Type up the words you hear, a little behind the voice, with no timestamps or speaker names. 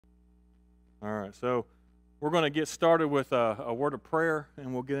All right, so we're going to get started with a word of prayer,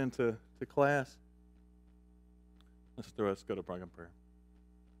 and we'll get into class. Let's go to prayer.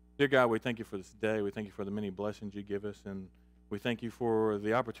 Dear God, we thank you for this day. We thank you for the many blessings you give us, and we thank you for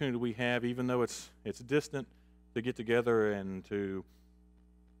the opportunity we have, even though it's distant, to get together and to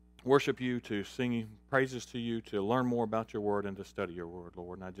worship you, to sing praises to you, to learn more about your word, and to study your word,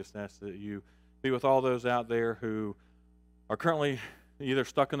 Lord. And I just ask that you be with all those out there who are currently either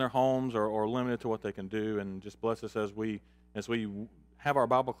stuck in their homes or limited to what they can do, and just bless us as we have our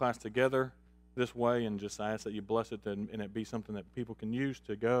Bible class together this way, and just ask that you bless it and it be something that people can use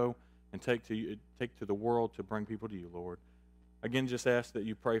to go and take to the world to bring people to you, Lord. Again, just ask that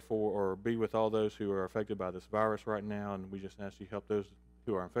you pray for or be with all those who are affected by this virus right now, and we just ask you help those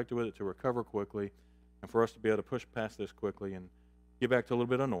who are infected with it to recover quickly, and for us to be able to push past this quickly and get back to a little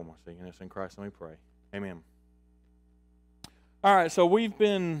bit of normalcy. And it's in Christ and we pray. Amen. All right, so we've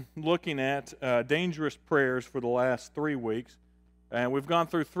been looking at dangerous prayers for the last 3 weeks, and we've gone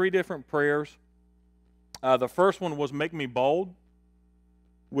through 3 different prayers. The first one was "Make me bold,"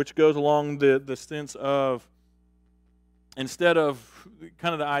 which goes along the sense of, instead of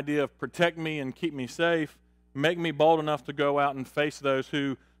kind of the idea of protect me and keep me safe, make me bold enough to go out and face those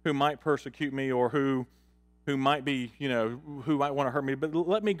who might persecute me or who might be, who might want to hurt me. But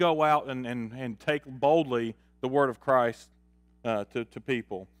let me go out and take boldly the word of Christ to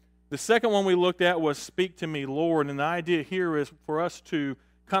people. The second one we looked at was "Speak to me, Lord." And the idea here is for us to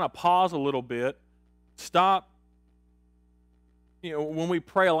kind of pause a little bit, stop. When we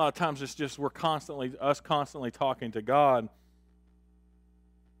pray, a lot of times it's just we're constantly talking to God,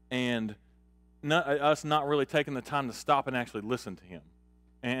 and us not really taking the time to stop and actually listen to Him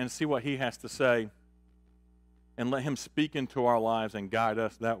and see what He has to say, and let Him speak into our lives and guide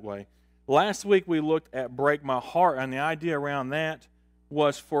us that way. Last week we looked at "Break my heart," and the idea around that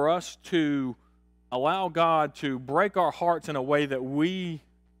was for us to allow God to break our hearts in a way that we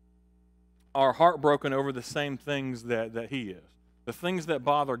are heartbroken over the same things that He is. The things that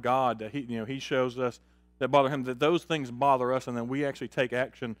bother God, that He shows us that bother Him, that those things bother us, and then we actually take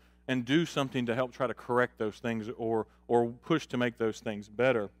action and do something to help try to correct those things or push to make those things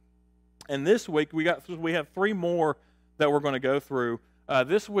better. And this week we have 3 more that we're going to go through.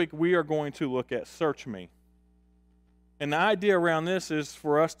 This week we are going to look at "Search Me." And the idea around this is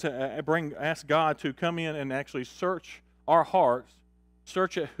for us to ask God to come in and actually search our hearts,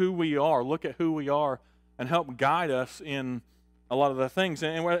 search at who we are, look at who we are, and help guide us in a lot of the things.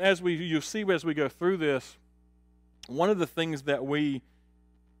 And you'll see as we go through this, one of the things that we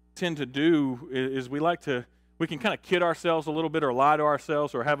tend to do is we can kind of kid ourselves a little bit, or lie to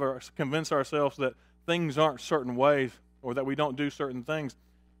ourselves, or convince ourselves that things aren't certain ways, or that we don't do certain things.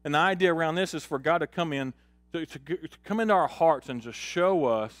 And the idea around this is for God to come in, to come into our hearts and just show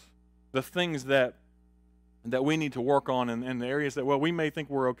us the things that we need to work on, and the areas that, we may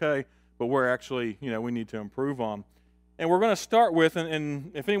think we're okay, but we're actually, we need to improve on. And we're going to start with,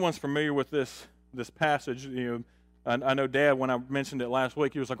 and if anyone's familiar with this passage, I know Dad, when I mentioned it last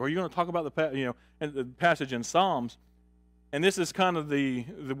week, he was like, "Are you going to talk about the passage in Psalms?" And this is kind of the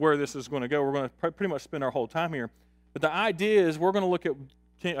where this is going to go. We're going to pretty much spend our whole time here. But the idea is we're going to look at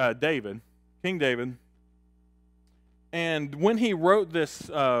King David. And when he wrote this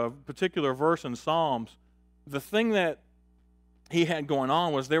particular verse in Psalms, the thing that he had going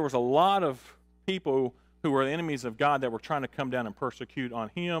on was there was a lot of people who were enemies of God that were trying to come down and persecute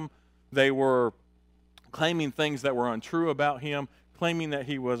on him. They were claiming things that were untrue about him, claiming that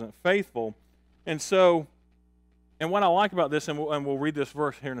he wasn't faithful. And what I like about this, and we'll read this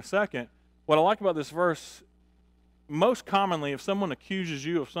verse here in a second, what I like about this verse, most commonly, if someone accuses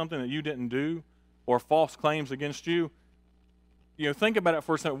you of something that you didn't do or false claims against you, think about it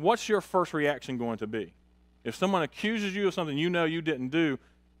for a second. What's your first reaction going to be? If someone accuses you of something you didn't do,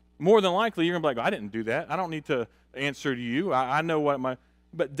 more than likely you're going to be like, "I didn't do that. I don't need to answer to you. I know what my..."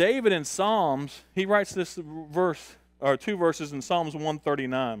 But David in Psalms, he writes this verse, or 2 verses in Psalms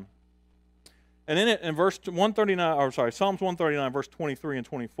 139. And in Psalms 139, verse 23 and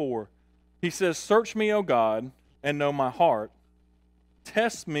 24, he says, "Search me, O God, and know my heart.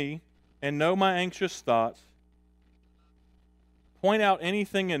 Test me and know my anxious thoughts. Point out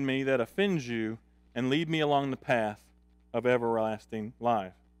anything in me that offends you, and lead me along the path of everlasting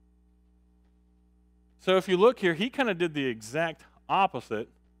life." So if you look here, he kind of did the exact opposite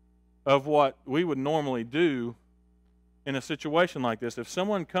of what we would normally do in a situation like this. If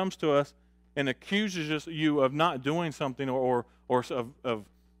someone comes to us and accuses you of not doing something or of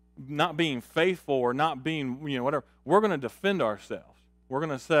not being faithful or not being, whatever, we're going to defend ourselves. We're going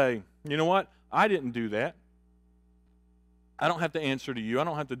to say, "You know what? I didn't do that. I don't have to answer to you. I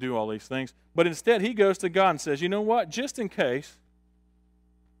don't have to do all these things. But instead, he goes to God and says, you know what? Just in case,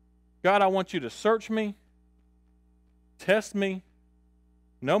 God, I want you to search me, test me,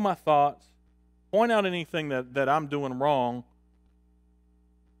 know my thoughts, point out anything that I'm doing wrong,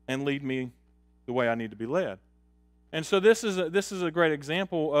 and lead me the way I need to be led. And so this is a great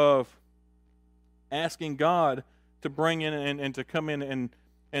example of asking God to bring in and to come in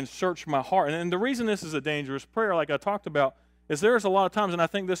and search my heart. And the reason this is a dangerous prayer, like I talked about, is there's a lot of times, and I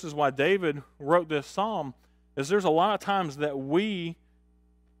think this is why David wrote this psalm, is there's a lot of times that we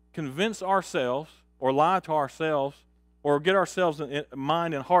convince ourselves or lie to ourselves or get ourselves in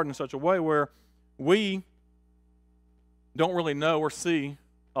mind and heart in such a way where we don't really know or see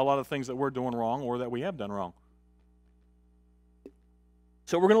a lot of things that we're doing wrong or that we have done wrong.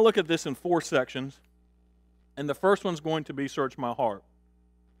 So we're going to look at this in 4 sections, and the first one's going to be search my heart.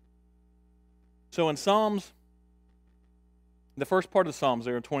 So in Psalms, the first part of Psalms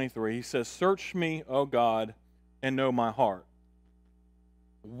there in 23, he says, search me, O God, and know my heart.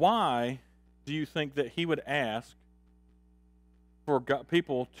 Why do you think that he would ask for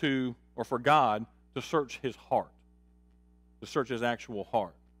people to, or for God to search his heart, to search his actual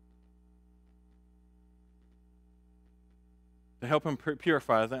heart? To help him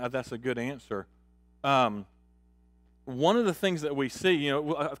purify, that's a good answer. One of the things that we see, a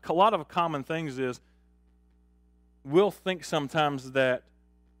lot of common things is we'll think sometimes that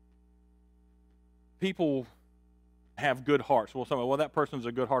people have good hearts. We'll say, well, that person's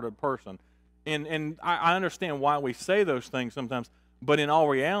a good-hearted person. And I understand why we say those things sometimes, but in all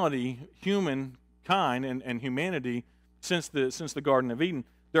reality, humankind and humanity, since the Garden of Eden,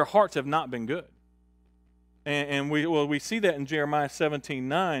 their hearts have not been good. And we see that in Jeremiah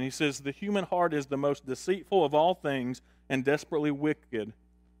 17:9. He says, the human heart is the most deceitful of all things and desperately wicked.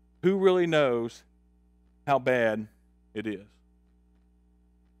 Who really knows how bad it is?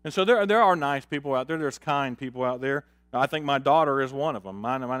 And so there are nice people out there. There's kind people out there. I think my daughter is one of them.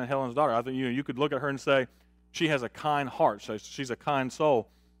 Mine and Helen's daughter. I think you could look at her and say she has a kind heart. So she's a kind soul.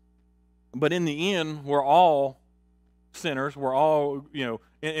 But in the end, we're all sinners. We're all,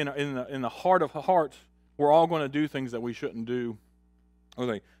 in the heart of hearts, we're all going to do things that we shouldn't do.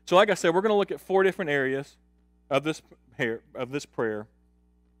 Okay. So like I said, we're going to look at 4 different areas of this prayer.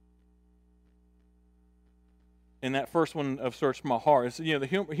 And that first one of search my heart is,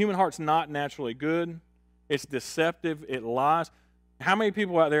 the human heart's not naturally good. It's deceptive. It lies. How many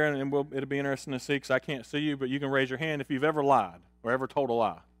people out there, and it'll be interesting to see because I can't see you, but you can raise your hand if you've ever lied or ever told a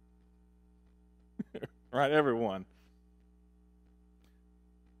lie. Right, everyone.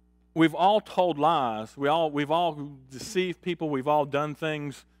 We've all told lies. We've all deceived people. We've all done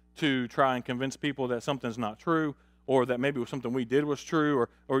things to try and convince people that something's not true, or that maybe something we did was true,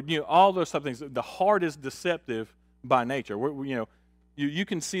 or all those type of things. The heart is deceptive by nature. You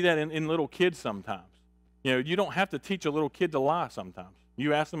can see that in little kids sometimes. You don't have to teach a little kid to lie sometimes.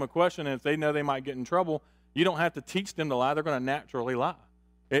 You ask them a question, and if they know they might get in trouble, you don't have to teach them to lie. They're going to naturally lie.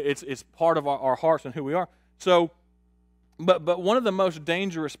 It's part of our hearts and who we are. So, but one of the most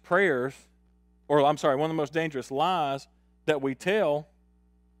dangerous prayers, one of the most dangerous lies that we tell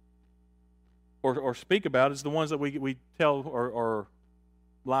or speak about is the ones that we tell or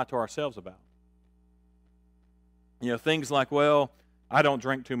lie to ourselves about. Things like, well, I don't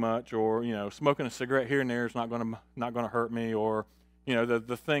drink too much, or smoking a cigarette here and there is not going to hurt me, or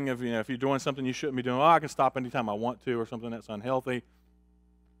the thing of if you're doing something you shouldn't be doing, I can stop anytime I want to, or something that's unhealthy.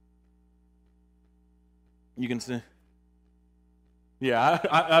 You can see. Yeah,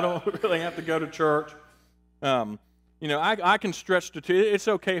 I don't really have to go to church. I can stretch it's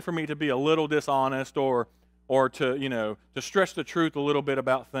okay for me to be a little dishonest or to stretch the truth a little bit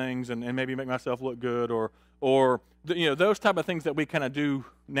about things and maybe make myself look good or those type of things that we kind of do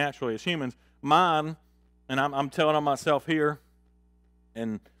naturally as humans. Mine, and I'm telling on myself here,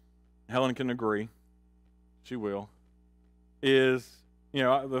 and Helen can agree, she will, is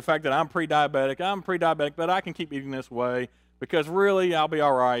the fact that I'm pre-diabetic, but I can keep eating this way because really I'll be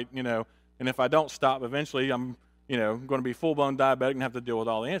all right, and if I don't stop, eventually I'm going to be full-blown diabetic and have to deal with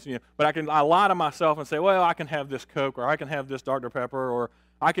all the answers. But I lie to myself and say, well, I can have this Coke, or I can have this Dr. Pepper, or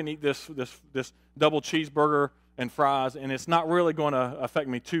I can eat this double cheeseburger and fries, and it's not really going to affect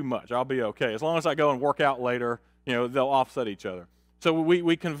me too much. I'll be okay. As long as I go and work out later, they'll offset each other. So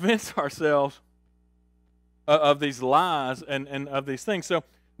we convince ourselves of these lies and of these things. So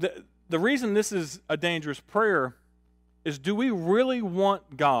the reason this is a dangerous prayer is, do we really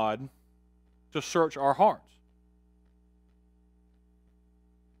want God to search our hearts?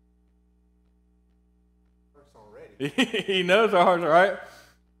 He knows our hearts, right?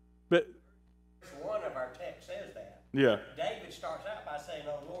 But one of our texts says that. Yeah. David starts out by saying,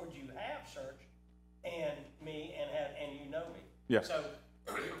 "Oh Lord, you have searched me and you know me." Yeah. So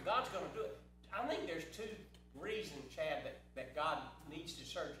God's going to do it. I think there's two reasons, Chad, that God needs to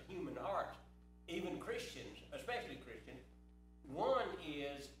search human hearts, even Christians, especially Christians. One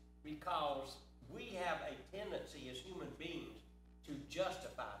is because we have a tendency as human beings to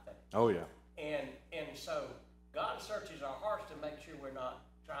justify things. Oh, yeah. And so God searches our hearts to make sure we're not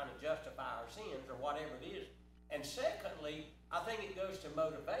trying to justify our sins or whatever it is. And secondly, I think it goes to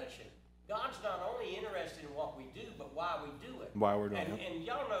motivation. God's not only interested in what we do, but why we do it. Why we're doing it. And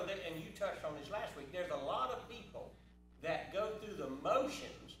y'all know that, and you touched on this last week, there's a lot of people that go through the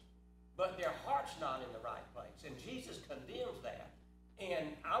motions, but their heart's not in the right place. And Jesus condemns that. And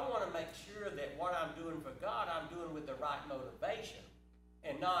I want to make sure that what I'm doing for God, I'm doing with the right motivation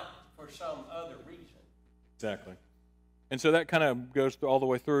and not for some other reason. Exactly. And so that kind of goes all the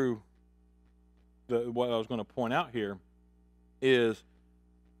way through what I was going to point out here is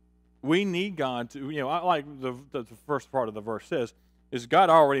we need God to, I like the first part of the verse says, is God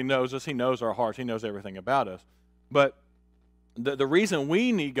already knows us. He knows our hearts. He knows everything about us. But the reason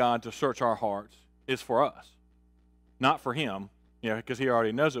we need God to search our hearts is for us, not for him, because he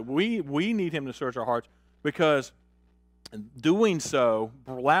already knows it. We need him to search our hearts because doing so,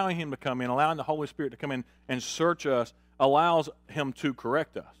 allowing him to come in, allowing the Holy Spirit to come in and search us, allows him to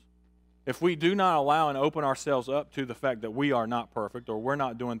correct us. If we do not allow and open ourselves up to the fact that we are not perfect or we're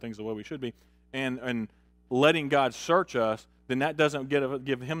not doing things the way we should be, and letting God search us, then that doesn't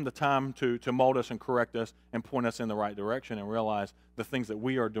give him the time to mold us and correct us and point us in the right direction and realize the things that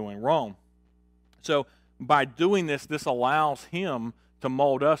we are doing wrong. So by doing this allows him to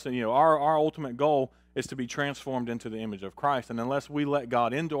mold us, and our ultimate goal is to be transformed into the image of Christ. And unless we let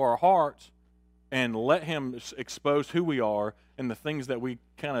God into our hearts and let him expose who we are and the things that we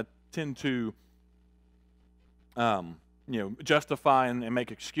kind of tend to justify and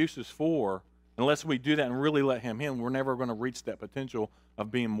make excuses for, unless we do that and really let him in, we're never going to reach that potential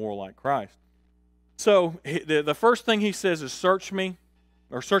of being more like Christ. So the first thing he says is search me,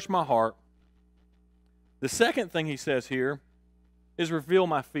 or search my heart. The second thing he says here is reveal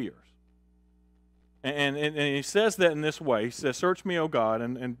my fears. And he says that in this way. He says, search me, O God,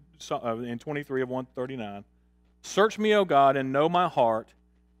 in 23 of 139. Search me, O God, and know my heart.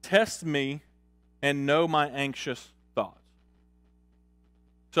 Test me and know my anxious thoughts.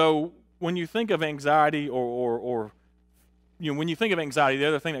 So when you think of anxiety or when you think of anxiety, the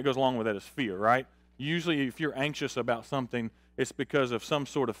other thing that goes along with that is fear, right? Usually if you're anxious about something, it's because of some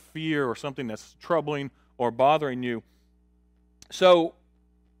sort of fear or something that's troubling or bothering you. So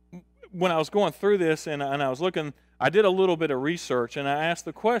when I was going through this and I was looking, I did a little bit of research and I asked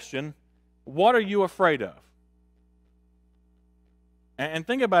the question, what are you afraid of? And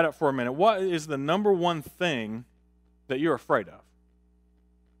think about it for a minute. What is the number one thing that you're afraid of?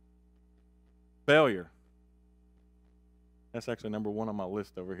 Failure. That's actually number one on my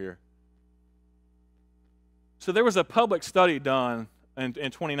list over here. So there was a public study done in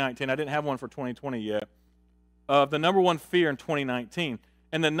 2019. I didn't have one for 2020 yet, of the number one fear in 2019.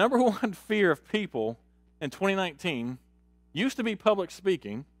 And the number one fear of people in 2019 used to be public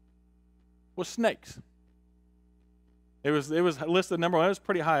speaking, was snakes. It was listed number one. It was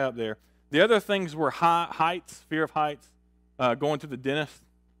pretty high up there. The other things were heights, fear of heights, going to the dentist.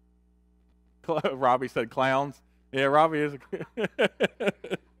 Robbie said clowns. Yeah, Robbie is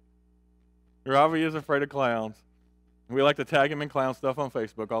Robbie is afraid of clowns. We like to tag him in clown stuff on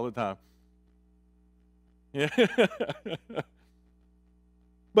Facebook all the time. Yeah.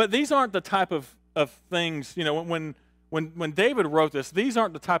 But these aren't the type of things, when David wrote this, these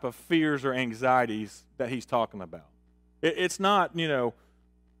aren't the type of fears or anxieties that he's talking about. It's not,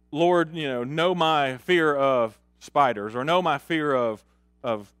 Lord, know my fear of spiders, or know my fear of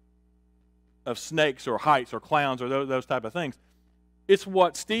snakes or heights or clowns or those type of things. It's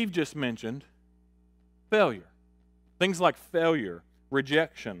what Steve just mentioned, failure. Things like failure,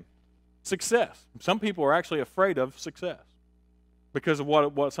 rejection, success. Some people are actually afraid of success because of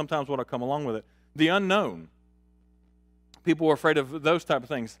what sometimes what will come along with it. The unknown. People are afraid of those type of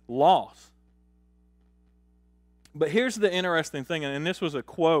things. Loss. But here's the interesting thing, and this was a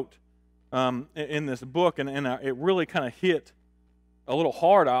quote in this book, and it really kind of hit a little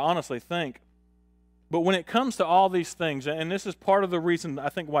hard, I honestly think. But when it comes to all these things, and this is part of the reason I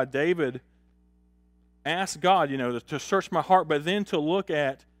think why David asked God, to search my heart, but then to look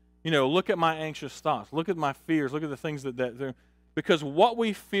at my anxious thoughts, look at my fears, look at the things that because what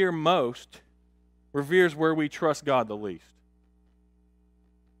we fear most reveals where we trust God the least.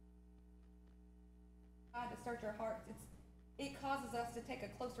 God to search our hearts, it causes us to take a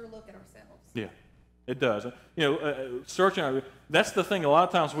closer look at ourselves. Yeah. It does. Searching. That's the thing. A lot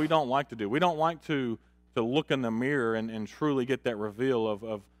of times we don't like to do. We don't like to look in the mirror and truly get that reveal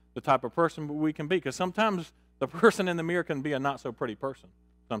of the type of person we can be. Because sometimes the person in the mirror can be a not so pretty person.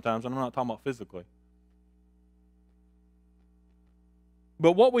 Sometimes, and I'm not talking about physically.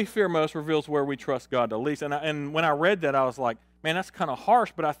 But what we fear most reveals where we trust God the least. And when I read that, I was like, man, that's kind of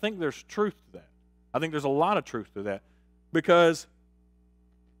harsh, but I think there's truth to that. I think there's a lot of truth to that. Because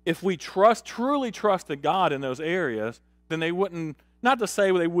if we truly trusted God in those areas, then they wouldn't, not to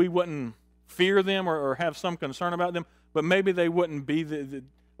say we wouldn't fear them or have some concern about them, but maybe they wouldn't be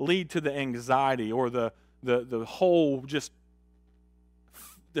lead to the anxiety or the whole just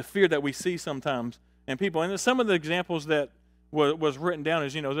the fear that we see sometimes in people. And some of the examples that was written down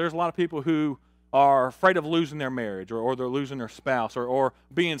is, there's a lot of people who are afraid of losing their marriage or they're losing their spouse or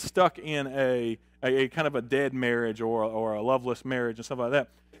being stuck in a kind of a dead marriage or a loveless marriage and stuff like that.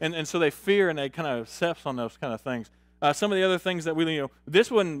 And so they fear and they kind of steps on those kind of things. Some of the other things that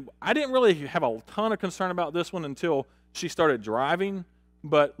this one, I didn't really have a ton of concern about this one until she started driving,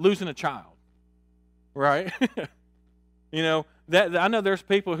 but losing a child, right? That I know there's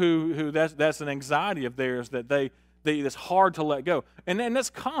people who that's an anxiety of theirs that it's hard to let go, and that's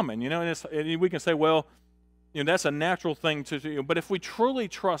common, and we can say, well, that's a natural thing to do. But if we truly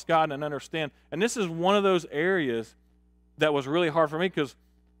trust God and understand, and this is one of those areas that was really hard for me, because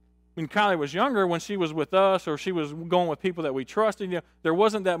when Kylie was younger, when she was with us or she was going with people that we trusted, there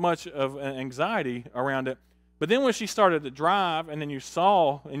wasn't that much of an anxiety around it. But then when she started to drive, and then you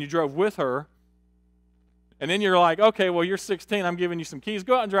drove with her, and then you're like, okay, well, you're 16, I'm giving you some keys,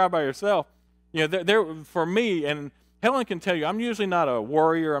 go out and drive by yourself. For me, and Helen can tell you, I'm usually not a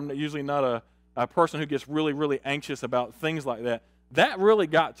worrier, I'm usually not a person who gets really, really anxious about things like that. That really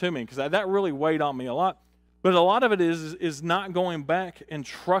got to me, because that really weighed on me a lot. But a lot of it is not going back and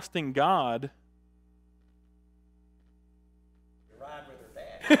trusting God. You ride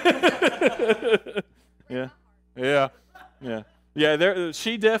with her dad. Yeah.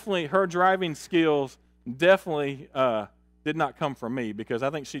 She definitely, her driving skills definitely did not come from me, because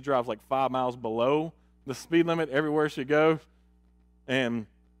I think she drives like 5 miles below the speed limit everywhere she goes. And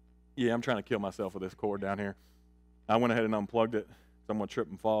yeah, I'm trying to kill myself with this cord down here. I went ahead and unplugged it, so I'm going to trip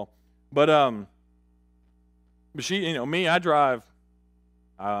and fall. But she, me, I drive,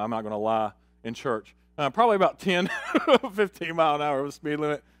 I'm not going to lie, in church, probably about 10, 15 mile an hour of the speed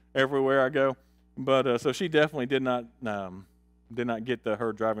limit everywhere I go. But so she definitely did not get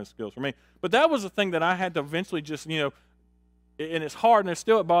her driving skills from me. But that was the thing that I had to eventually just, and it's hard, and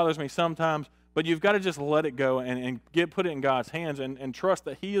it bothers me sometimes, but you've got to just let it go and put it in God's hands and trust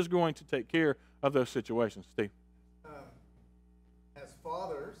that He is going to take care of those situations. Steve? As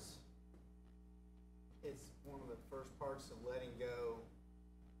fathers, it's one of the first parts of letting go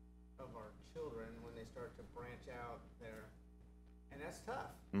of our children when they start to branch out there. And that's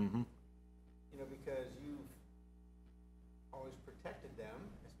tough. Mm-hmm. Because you've always protected them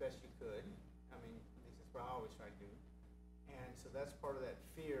as best you could. I mean, at least that's what I always try to do. And so that's part of that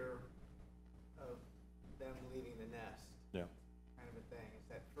fear of them leaving the nest. Yeah. Kind of a thing. It's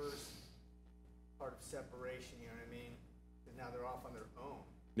that first part of separation, you know what I mean? Because now they're off on their own.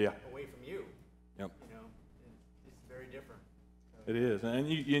 Yeah. Away from you. Yep. It's very different. So, it is.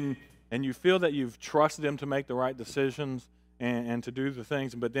 And you feel that you've trusted them to make the right decisions and to do the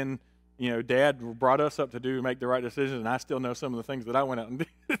things, but then Dad brought us up to make the right decisions, and I still know some of the things that I went out and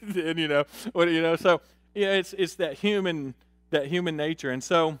did. So it's that human nature, and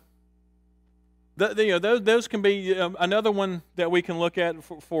so those can be another one that we can look at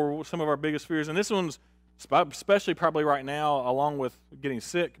for some of our biggest fears, and this one's especially probably right now, along with getting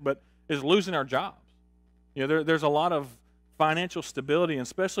sick, but is losing our jobs. There's a lot of financial stability, and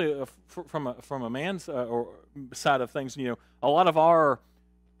especially from a man's side of things. A lot of our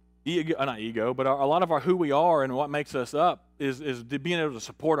not ego, but a lot of our who we are and what makes us up is being able to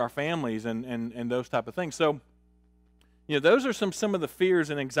support our families and those type of things. So, those are some of the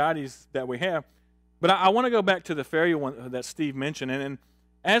fears and anxieties that we have. But I want to go back to the failure one that Steve mentioned. And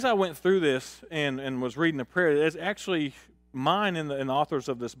as I went through this and was reading the prayer, it's actually mine and the authors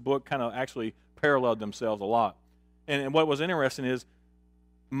of this book kind of actually paralleled themselves a lot. And what was interesting is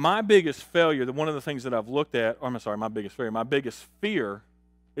my biggest failure, one of the things that I've looked at, my biggest fear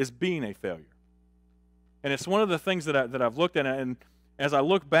is being a failure. And it's one of the things that I've looked at, and as I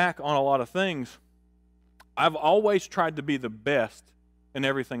look back on a lot of things, I've always tried to be the best in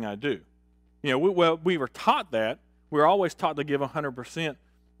everything I do. We were taught that. We were always taught to give 100%,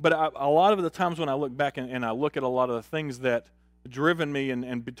 but a lot of the times when I look back and I look at a lot of the things that driven me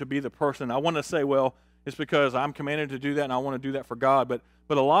and to be the person, I want to say, well, it's because I'm commanded to do that and I want to do that for God, but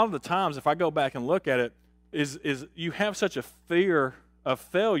But a lot of the times, if I go back and look at it, is you have such a fear of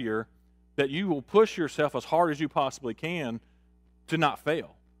failure that you will push yourself as hard as you possibly can to not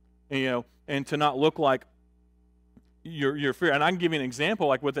fail, and to not look like your fear. And I can give you an example,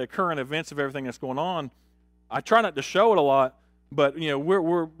 like with the current events of everything that's going on. I try not to show it a lot, but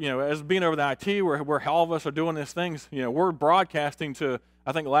we're as being over the IT, where all of us are doing these things. We're broadcasting to.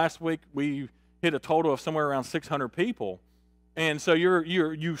 I think last week we hit a total of somewhere around 600 people, and so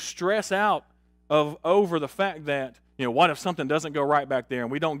you stress out over the fact that what if something doesn't go right back there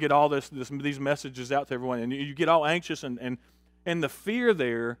and we don't get all these messages out to everyone, and you get all anxious, and the fear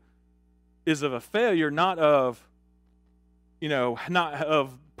there is of a failure, not of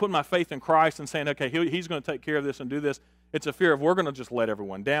putting my faith in Christ and saying, okay, he's going to take care of this and do this. It's a fear of we're going to just let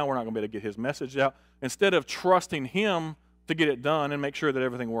everyone down. We're not going to be able to get his message out. Instead of trusting him to get it done and make sure that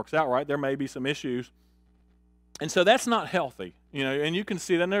everything works out right, there may be some issues. And so that's not healthy, and you can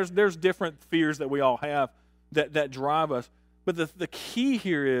see that. And there's different fears that we all have that drive us. But the key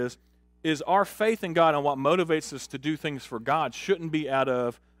here is our faith in God and what motivates us to do things for God shouldn't be out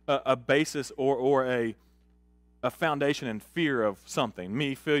of a basis or a foundation in fear of something.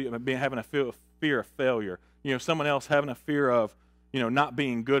 Me having a fear of failure. Someone else having a fear of not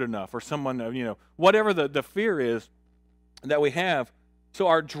being good enough, or someone whatever the fear is that we have. So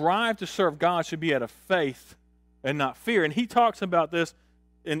our drive to serve God should be out of faith and not fear. And he talks about this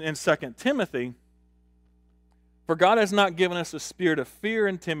in 2 Timothy. For God has not given us a spirit of fear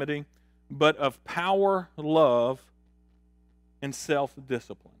and timidity, but of power, love, and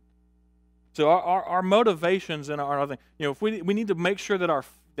self-discipline. So our motivations and our thing, if we need to make sure that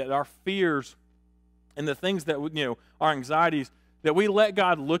our fears and the things that our anxieties, that we let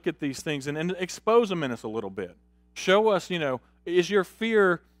God look at these things and expose them in us a little bit. Show us, is your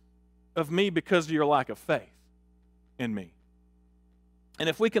fear of me because of your lack of faith in me? And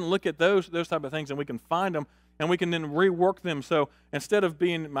if we can look at those type of things and we can find them and we can then rework them, so instead of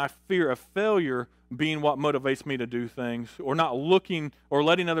being my fear of failure being what motivates me to do things, or not looking or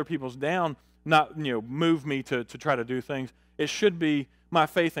letting other people's down not move me to try to do things, it should be my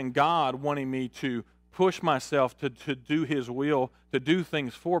faith in God wanting me to push myself to do his will, to do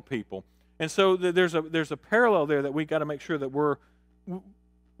things for people. And so there's a parallel there that we got to make sure that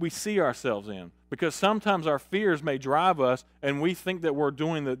we see ourselves in, because sometimes our fears may drive us and we think that we're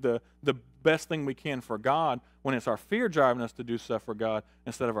doing the best thing we can for God, when it's our fear driving us to do stuff for God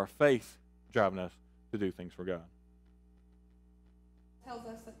instead of our faith driving us to do things for God. Tells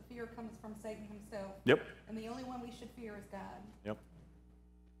us that the fear comes from Satan himself. Yep. And the only one we should fear is God. Yep.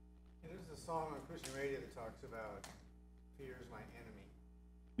 There's a song on Christian radio that talks about fear is my enemy.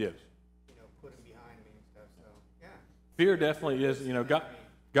 Yes. Put him behind me and stuff. So yeah. Fear definitely is.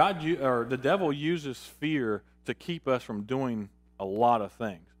 God, the devil uses fear to keep us from doing a lot of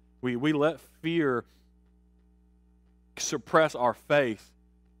things. We let fear suppress our faith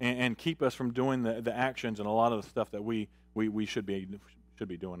and keep us from doing the actions and a lot of the stuff that we should be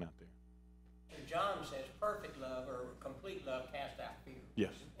doing out there. And John says perfect love or complete love casts out fear.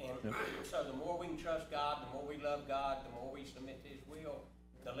 Yes. And so the more we can trust God, the more we love God, the more we submit to his will,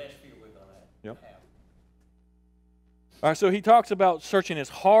 the less fear we're going to have. All right, so he talks about searching his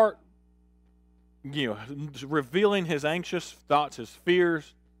heart, revealing his anxious thoughts, his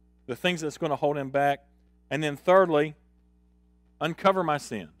fears, the things that's going to hold him back. And then thirdly, uncover my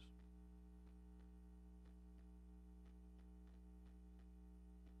sins.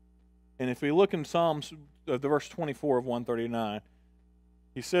 And if we look in Psalms, the verse 24 of 139,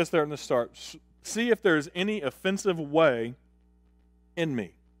 he says there in the start, see if there's any offensive way in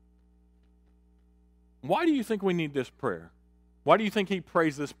me. Why do you think we need this prayer? Why do you think he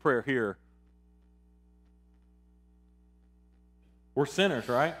prays this prayer here? We're sinners,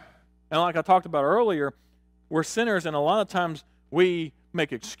 right? And like I talked about earlier, we're sinners, and a lot of times we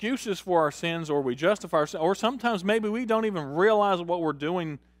make excuses for our sins, or we justify ourselves, or sometimes maybe we don't even realize what we're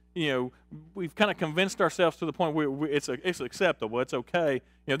doing. We've kind of convinced ourselves to the point where it's acceptable, it's okay.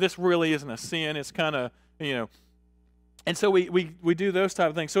 This really isn't a sin. It's kind of, and so we do those type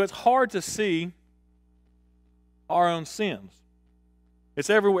of things. So it's hard to see our own sins. It's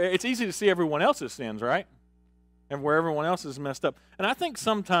everywhere. It's easy to see everyone else's sins, right? And where everyone else is messed up. And I think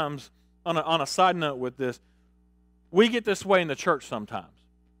sometimes, on a side note with this, we get this way in the church sometimes,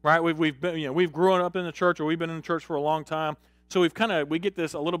 right? We've grown up in the church, or we've been in the church for a long time. So we get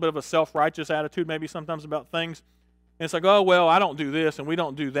this a little bit of a self-righteous attitude maybe sometimes about things. And it's like, oh, well, I don't do this and we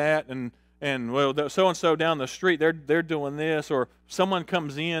don't do that, and well, so-and-so down the street, they're doing this, or someone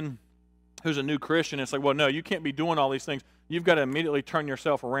comes in who's a new Christian. It's like, well, no, you can't be doing all these things. You've got to immediately turn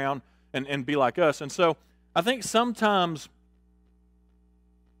yourself around and be like us. And so I think sometimes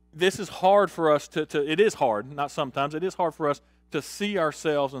this is hard for us it is hard, not sometimes, it is hard for us to see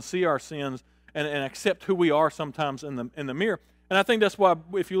ourselves and see our sins and accept who we are sometimes in the mirror. And I think that's why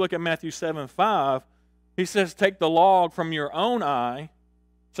if you look at Matthew 7:5, he says, take the log from your own eye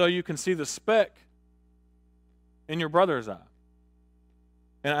so you can see the speck in your brother's eye.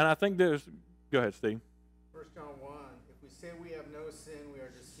 And I think there's, go ahead, Steve. 1 John 1, if we say we have no sin, we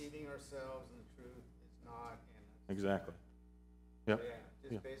are deceiving ourselves and the truth is not in us. Exactly. Yep. So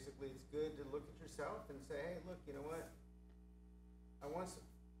just basically it's good to look at yourself and say, hey, look, you know what? I once,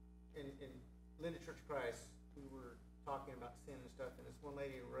 in Linda Church of Christ, we were talking about sin and stuff, and this one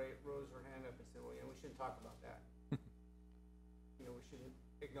lady rose her hand up and said, well, we shouldn't talk about that. We shouldn't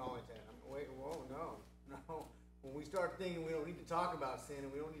acknowledge that. I'm wait, whoa, no. When we start thinking we don't need to talk about sin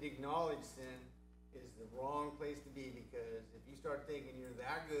and we don't need to acknowledge sin, is the wrong place to be, because if you start thinking you're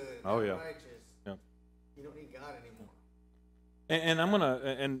that good and righteous, you don't need God anymore. And I'm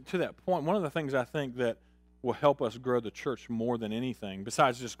and to that point, one of the things I think that will help us grow the church more than anything,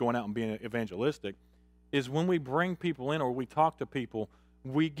 besides just going out and being evangelistic, is when we bring people in or we talk to people,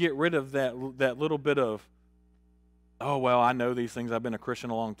 we get rid of that little bit of, oh, well, I know these things, I've been a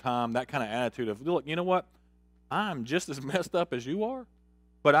Christian a long time, that kind of attitude of, look, you know what, I'm just as messed up as you are,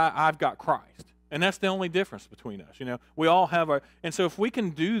 but I've got Christ. And that's the only difference between us. We all have and so if we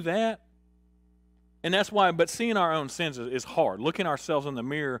can do that, and that's why, but seeing our own sins is hard. Looking ourselves in the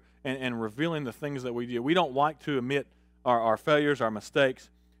mirror and revealing the things that we do. We don't like to admit our failures, our mistakes,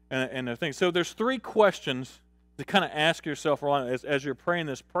 and the things. So there's 3 questions to kind of ask yourself as you're praying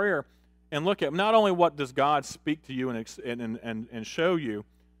this prayer, and look at not only what does God speak to you and show you,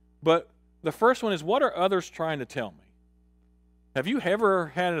 but the first one is, what are others trying to tell me? Have you ever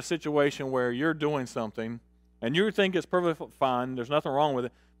had a situation where you're doing something and you think it's perfectly fine, there's nothing wrong with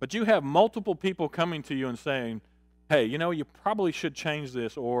it, but you have multiple people coming to you and saying, hey, you probably should change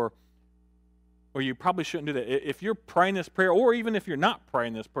this, or you probably shouldn't do that. If you're praying this prayer, or even if you're not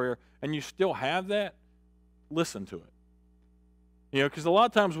praying this prayer and you still have that, listen to it. Because a lot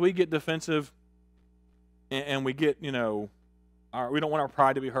of times we get defensive and we get, we don't want our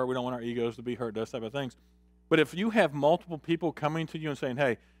pride to be hurt, we don't want our egos to be hurt, those type of things. But if you have multiple people coming to you and saying,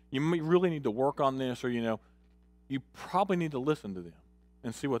 hey, you really need to work on this, or, you probably need to listen to them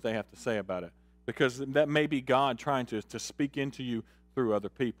and see what they have to say about it, because that may be God trying to speak into you through other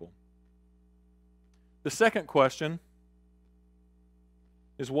people. The second question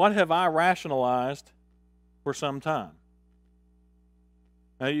is, what have I rationalized for some time?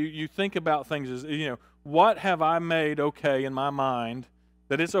 Now, you think about things as, what have I made okay in my mind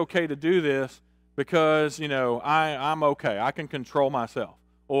that it's okay to do this because, I'm okay. I can control myself.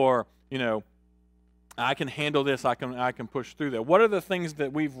 Or, I can handle this. I can push through that. What are the things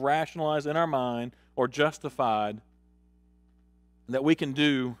that we've rationalized in our mind or justified that we can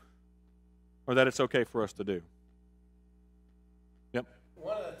do, or that it's okay for us to do? Yep.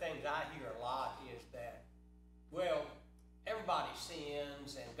 One of the things I hear a lot is that, well, everybody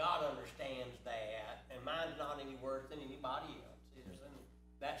sins and God understands that, and mine's not any worse than anybody else, and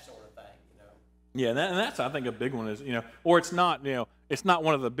that sort of thing, Yeah, and that's, I think, a big one is, or it's not, it's not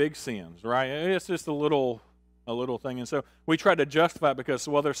one of the big sins, right? It's just a little thing. And so we try to justify it because,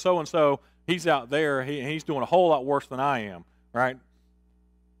 well, there's so-and-so, he's out there, he's doing a whole lot worse than I am, right?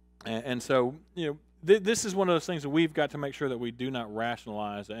 And so, this is one of those things that we've got to make sure that we do not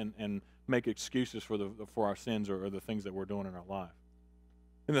rationalize and make excuses for our sins or the things that we're doing in our life.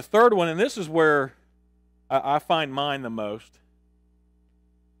 And the third one, and this is where I find mine the most.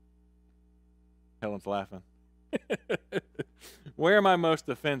 Helen's laughing. Where am I most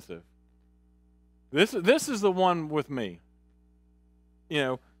offensive? This is the one with me.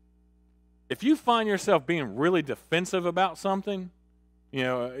 If you find yourself being really defensive about something,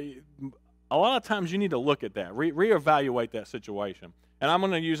 a lot of times you need to look at that, reevaluate that situation. And I'm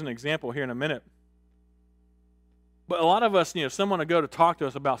going to use an example here in a minute. But a lot of us, someone will go to talk to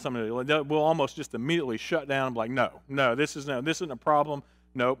us about something, we'll almost just immediately shut down and be like, no, this isn't a problem.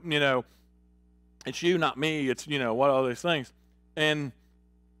 Nope, it's you, not me. It's, what all these things. And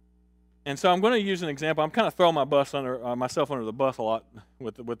so I'm going to use an example. I'm kind of throwing myself under the bus a lot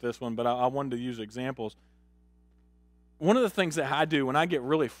with this one, but I wanted to use examples. One of the things that I do when I get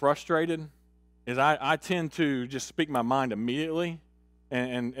really frustrated is I tend to just speak my mind immediately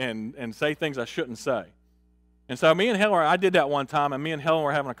and say things I shouldn't say. And so me and Helen, I did that one time, and me and Helen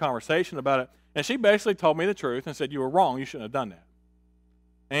were having a conversation about it, and she basically told me the truth and said, you were wrong, you shouldn't have done that.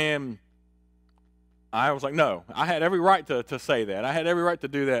 And I was like, no, I had every right to say that. I had every right to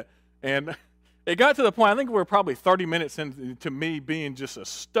do that. And it got to the point, I think we were probably 30 minutes into me being just as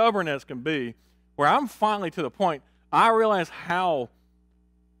stubborn as can be, where I'm finally to the point, I realized how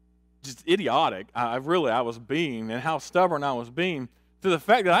just idiotic I was being, and how stubborn I was being, to the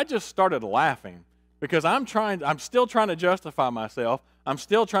fact that I just started laughing because I'm still trying to justify myself. I'm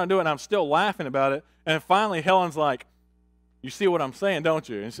still trying to do it, and I'm still laughing about it. And finally, Helen's like, "You see what I'm saying, don't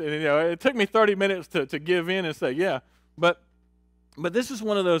you?" And so, it took me 30 minutes to give in and say, "Yeah." But this is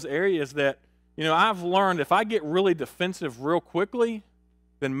one of those areas that, I've learned if I get really defensive real quickly,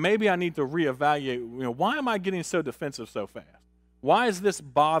 then maybe I need to reevaluate, why am I getting so defensive so fast? Why is this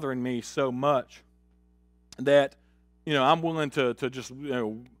bothering me so much that, I'm willing to just,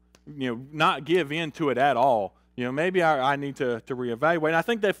 not give in to it at all? Maybe I need to reevaluate. And I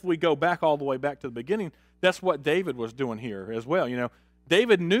think that if we go back all the way back to the beginning, that's what David was doing here as well.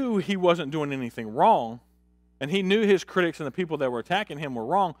 David knew he wasn't doing anything wrong, and he knew his critics and the people that were attacking him were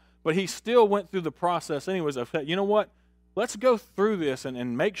wrong, but he still went through the process anyways of, you know what? Let's go through this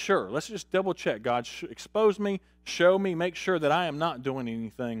and make sure. Let's just double check. God, expose me, show me, make sure that I am not doing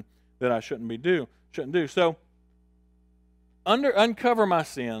anything that I shouldn't do. So, uncover my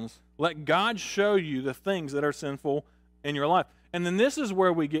sins. Let God show you the things that are sinful in your life. And then this is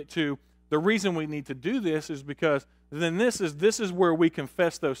where we get to the reason we need to do this is because then this is where we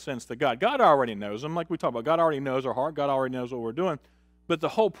confess those sins to God. God already knows them, like we talked about. God already knows our heart. God already knows what we're doing. But the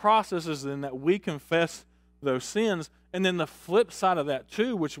whole process is then that we confess those sins. And then the flip side of that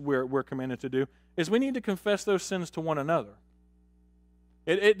too, which we're commanded to do, is we need to confess those sins to one another.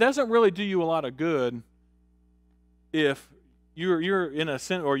 It doesn't really do you a lot of good if you're in a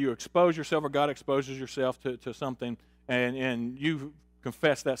sin, or you expose yourself, or God exposes yourself to something, and you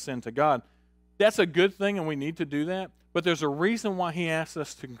confess that sin to God. That's a good thing, and we need to do that. But there's a reason why He asks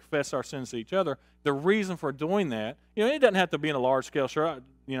us to confess our sins to each other. The reason for doing that, it doesn't have to be in a large scale. Sure, I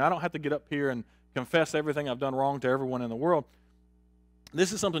don't have to get up here and confess everything I've done wrong to everyone in the world.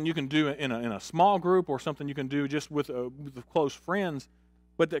 This is something you can do in a small group, or something you can do just with close friends.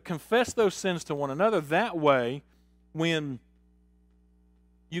 But to confess those sins to one another, that way, when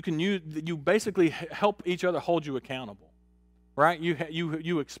you basically help each other hold you accountable, right?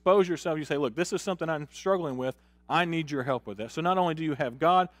 You expose yourself. You say, look, this is something I'm struggling with. I need your help with that. So not only do you have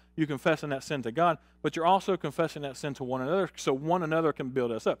God, you confessing that sin to God, but you're also confessing that sin to one another, so one another can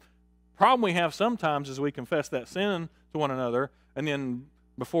build us up. Problem we have sometimes is we confess that sin to one another, and then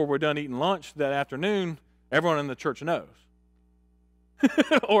before we're done eating lunch that afternoon, everyone in the church knows.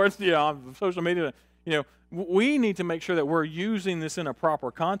 Or it's on social media. We need to make sure that we're using this in a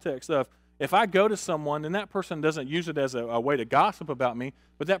proper context of, if I go to someone and that person doesn't use it as a way to gossip about me,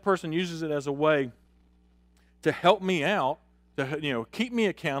 but that person uses it as a way to help me out, to keep me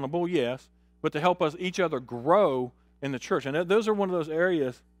accountable, yes, but to help us each other grow in the church. And those are one of those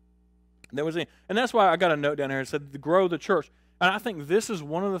areas that was in. And that's why I got a note down here that said to grow the church. And I think this is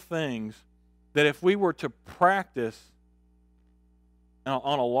one of the things that if we were to practice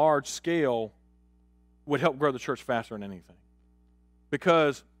on a large scale, would help grow the church faster than anything.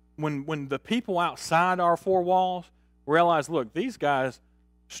 Because when the people outside our four walls realize, look, these guys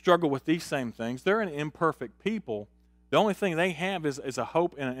struggle with these same things. They're an imperfect people. The only thing they have is a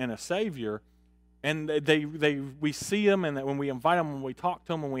hope and a Savior. And we see them, and when we invite them, when we talk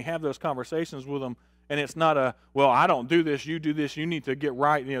to them, when we have those conversations with them, and it's not a, well, I don't do this, you do this, you need to get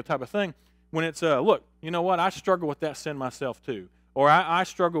right, type of thing. When it's look, you know what, I struggle with that sin myself too. Or I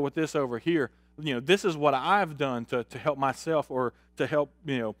struggle with this over here. This is what I've done to help myself, or to help,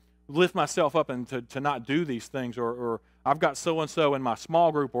 lift myself up and to not do these things. Or I've got so-and-so in my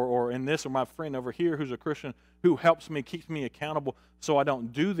small group, or in this, or my friend over here who's a Christian who helps me, keeps me accountable so I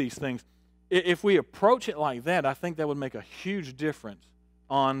don't do these things. If we approach it like that, I think that would make a huge difference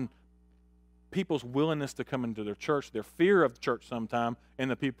on people's willingness to come into their church, their fear of the church sometime,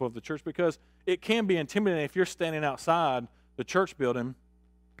 and the people of the church, because it can be intimidating if you're standing outside the church building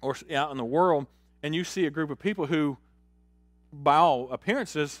or out in the world and you see a group of people who, by all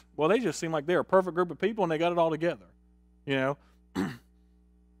appearances, well, they just seem like they're a perfect group of people and they got it all together,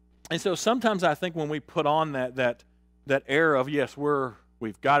 And so sometimes I think when we put on that air of, yes,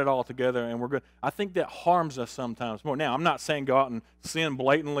 we've got it all together and we're good, I think that harms us sometimes more. Now, I'm not saying go out and sin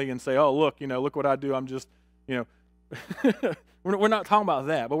blatantly and say, oh, look, look what I do. I'm just, we're not talking about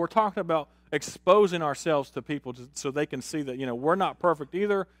that, but we're talking about exposing ourselves to people so they can see that, we're not perfect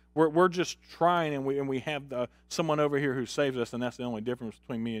either. We're just trying, and we have someone over here who saves us, and that's the only difference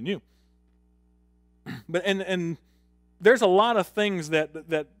between me and you. But and there's a lot of things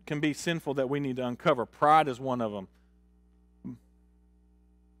that can be sinful that we need to uncover. Pride is one of them.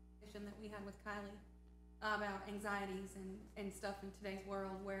 That we had with Kylie about anxieties and stuff in today's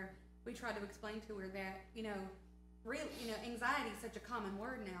world, where we try to explain to her that anxiety is such a common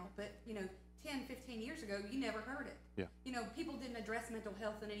word now, but 10, 15 years ago, you never heard it. Yeah. You know, people didn't address mental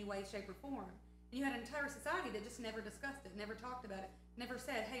health in any way, shape, or form. And you had an entire society that just never discussed it, never talked about it, never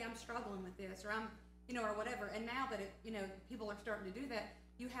said, hey, I'm struggling with this, or I'm, you know, or whatever. And now that it, you know, people are starting to do that,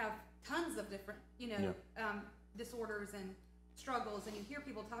 you have tons of different, you know, disorders and struggles, and you hear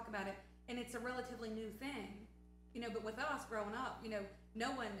people talk about it, and it's a relatively new thing. You know, but with us growing up, you know,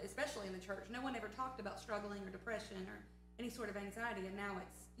 no one, especially in the church, no one ever talked about struggling or depression or any sort of anxiety, and now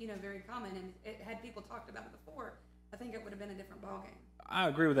it's, you know, very common. And had people talked about it before, I think it would have been a different ballgame. I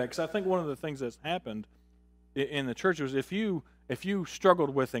agree with that, because I think one of the things that's happened in the church was if you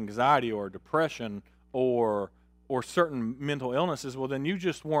struggled with anxiety or depression or certain mental illnesses, well, then you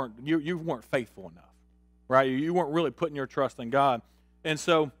just weren't you weren't faithful enough, right? You weren't really putting your trust in God. And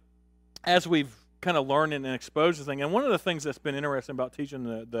so, as we've kind of learned and exposed the thing, and one of the things that's been interesting about teaching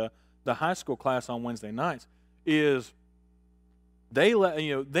the high school class on Wednesday nights is they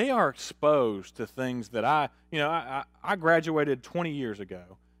are exposed to things that I graduated 20 years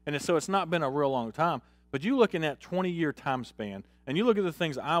ago, and so it's not been a real long time. But you look in that 20-year time span, and you look at the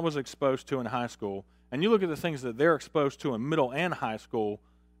things I was exposed to in high school, and you look at the things that they're exposed to in middle and high school,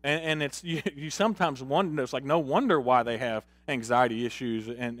 and it's you sometimes wonder, it's like no wonder why they have anxiety issues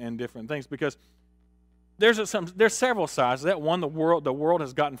and different things, because there's several sides. That one, the world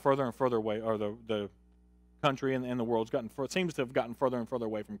has gotten further and further away, or the country and the world's seems to have gotten further and further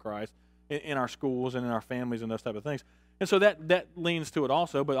away from Christ in our schools and in our families and those type of things. And so that leans to it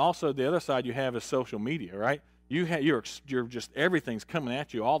also. But also the other side you have is social media, right? You're just, everything's coming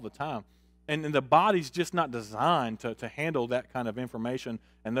at you all the time, and the body's just not designed to handle that kind of information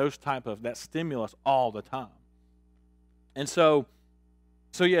and that stimulus all the time. And so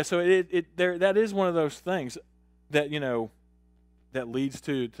that is one of those things that, you know, that leads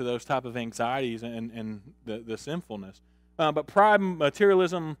to those type of anxieties and the sinfulness. But pride,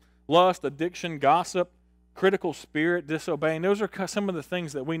 materialism, lust, addiction, gossip, critical spirit, disobeying, those are some of the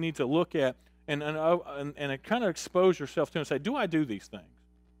things that we need to look at and kind of expose yourself to and say, do I do these things?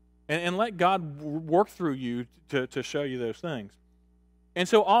 And let God work through you to show you those things. And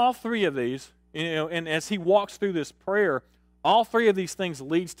so all three of these, you know, and as he walks through this prayer, all three of these things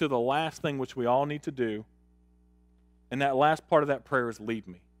leads to the last thing which we all need to do. And that last part of that prayer is lead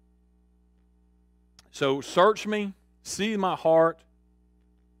me. So search me, see my heart,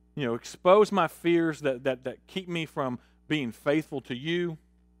 you know, expose my fears that keep me from being faithful to you,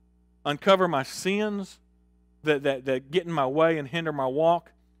 uncover my sins that get in my way and hinder my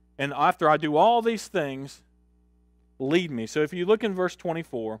walk. And after I do all these things, lead me. So if you look in verse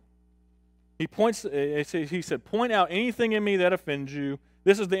 24, he said, point out anything in me that offends you.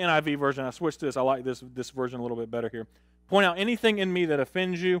 This is the NIV version. I switched to this. I like this version a little bit better here. Point out anything in me that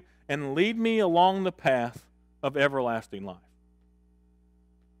offends you and lead me along the path of everlasting life.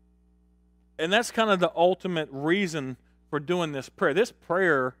 And that's kind of the ultimate reason for doing this prayer. This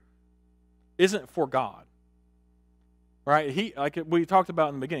prayer isn't for God. Right? Like we talked about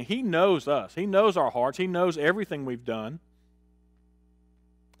in the beginning, He knows us. He knows our hearts. He knows everything we've done.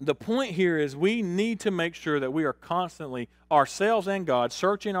 The point here is we need to make sure that we are constantly, ourselves and God,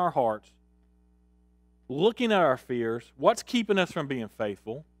 searching our hearts, looking at our fears, what's keeping us from being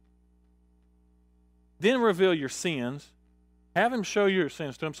faithful. Then reveal your sins. Have Him show your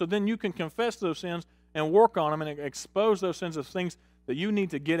sins to Him, so then you can confess those sins and work on them and expose those sins as things that you need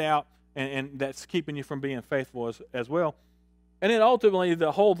to get out and that's keeping you from being faithful as well. And then ultimately,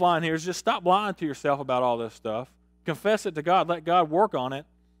 the whole line here is just stop lying to yourself about all this stuff. Confess it to God. Let God work on it.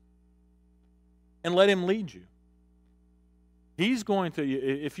 And let Him lead you. He's going to,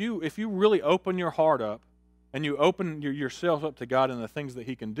 if you really open your heart up and you open yourself up to God and the things that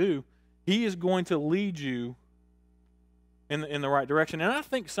He can do, He is going to lead you in the right direction. And I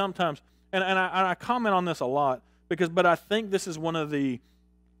think sometimes, and I comment on this a lot, but I think this is a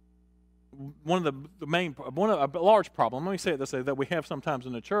large problem, let me say it this way, that we have sometimes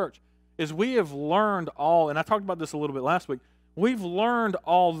in the church, is we have learned all, and I talked about this a little bit last week, we've learned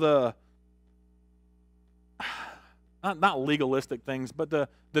all the, not legalistic things, but the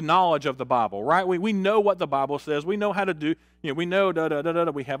knowledge of the Bible, right? We know what the Bible says. We know how to do, we know,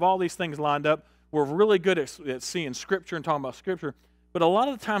 we have all these things lined up. We're really good at seeing Scripture and talking about Scripture. But a lot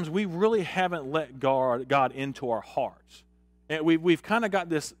of the times we really haven't let God into our hearts. And we've kind of got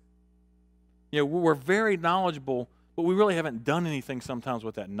this, we're very knowledgeable, but we really haven't done anything sometimes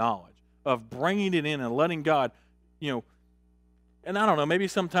with that knowledge of bringing it in and letting God, and I don't know, maybe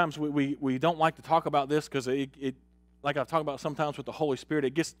sometimes we don't like to talk about this because it like I've talked about sometimes with the Holy Spirit,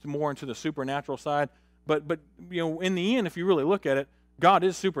 it gets more into the supernatural side. But in the end, if you really look at it, God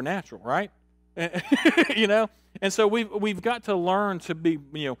is supernatural, right? You know? And so we've got to learn to be,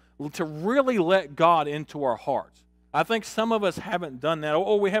 to really let God into our hearts. I think some of us haven't done that,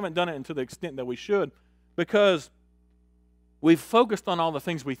 or we haven't done it to the extent that we should, because we've focused on all the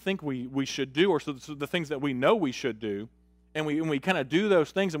things we think we should do, or so the things that we know we should do, and we kind of do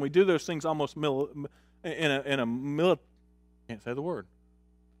those things, and we do those things almost in a can't say the word,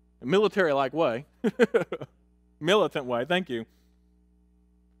 a military-like way, militant way. Thank you.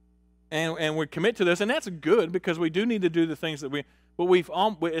 And we commit to this, and that's good because we do need to do the things that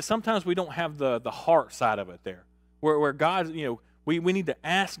but sometimes we don't have the heart side of it there, where God, we need to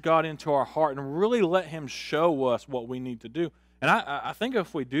ask God into our heart and really let Him show us what we need to do. And I think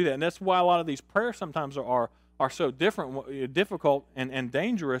if we do that, and that's why a lot of these prayers sometimes are so difficult and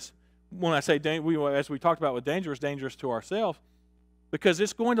dangerous. When I say as we talked about with dangerous to ourselves, because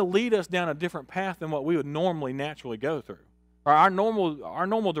it's going to lead us down a different path than what we would normally naturally go through. Our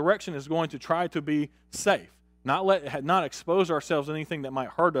normal direction is going to try to be safe, not expose ourselves to anything that might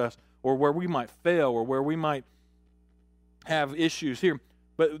hurt us, or where we might fail, or where we might have issues here.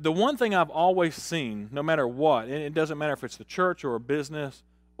 But the one thing I've always seen, no matter what, and it doesn't matter if it's the church or a business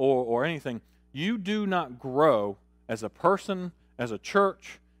or anything, you do not grow as a person, as a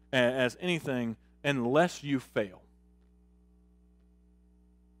church, as anything, unless you fail.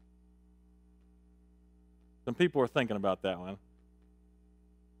 Some people are thinking about that one.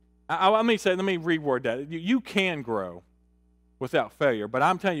 Let me reword that. You can grow without failure, but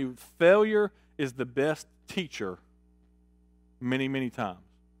I'm telling you, failure is the best teacher many, many times.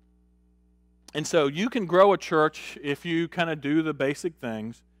 And so you can grow a church if you kind of do the basic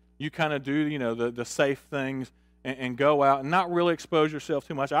things. You kind of do, the safe things and go out and not really expose yourself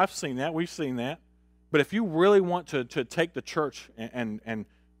too much. I've seen that. We've seen that. But if you really want to take the church and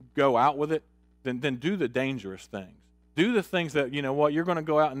go out with it, then do the dangerous things. Do the things that, you're going to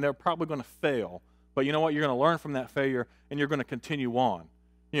go out and they're probably going to fail. But you know what? You're going to learn from that failure and you're going to continue on.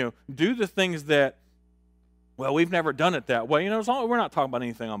 Do the things that, we've never done it that way. As long as we're not talking about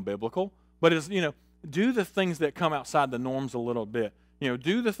anything unbiblical. But it's, do the things that come outside the norms a little bit.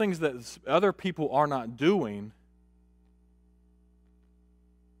 Do the things that other people are not doing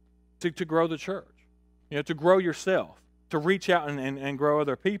to grow the church. To grow yourself, to reach out and grow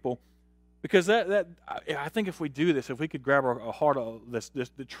other people. Because I think if we do this, if we could grab our heart this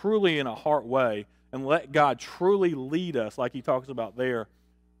truly in a heart way and let God truly lead us like He talks about there,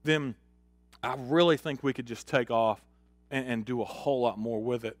 then I really think we could just take off and do a whole lot more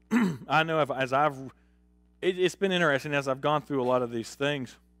with it. I know it's been interesting as I've gone through a lot of these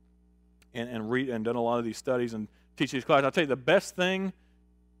things and read and done a lot of these studies and teach these classes. I'll tell you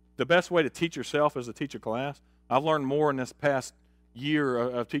the best way to teach yourself is to teach a class. I've learned more in this past year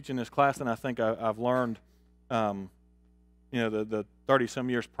of teaching this class than I think I've learned, the 30-some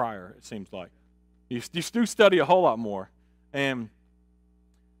years prior, it seems like. You do study a whole lot more. And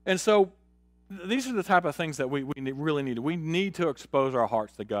so these are the type of things that we really need. We need to expose our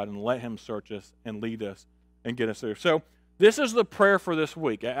hearts to God and let Him search us and lead us and get us there. So this is the prayer for this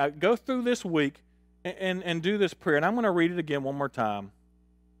week. I go through this week and do this prayer. And I'm going to read it again one more time.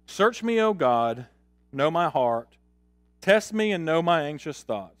 Search me, O God, know my heart. Test me and know my anxious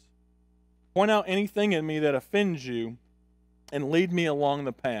thoughts. Point out anything in me that offends you and lead me along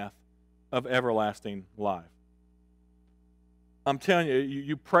the path of everlasting life. I'm telling you,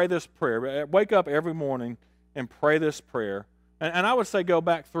 you pray this prayer. Wake up every morning and pray this prayer. And I would say go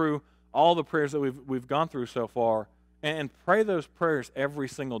back through all the prayers that we've gone through so far and pray those prayers every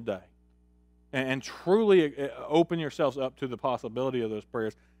single day. And truly open yourselves up to the possibility of those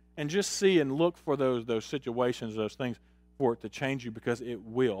prayers. And just see and look for those situations, those things, for it to change you, because it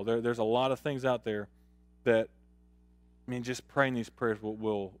will. There's a lot of things out there that, just praying these prayers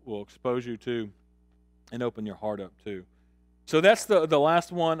will expose you to and open your heart up to. So that's the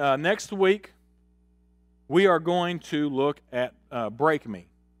last one. Next week, we are going to look at Break Me,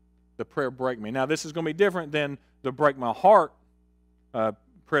 the prayer Break Me. Now, this is going to be different than the Break My Heart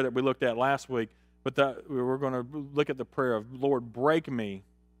prayer that we looked at last week, but we're going to look at the prayer of, Lord, break me,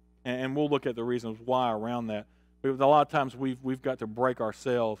 and we'll look at the reasons why around that. But a lot of times we've got to break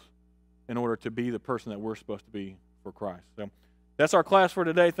ourselves in order to be the person that we're supposed to be for Christ. So that's our class for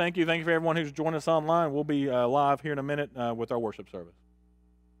today. Thank you. Thank you for everyone who's joined us online. We'll be live here in a minute with our worship service.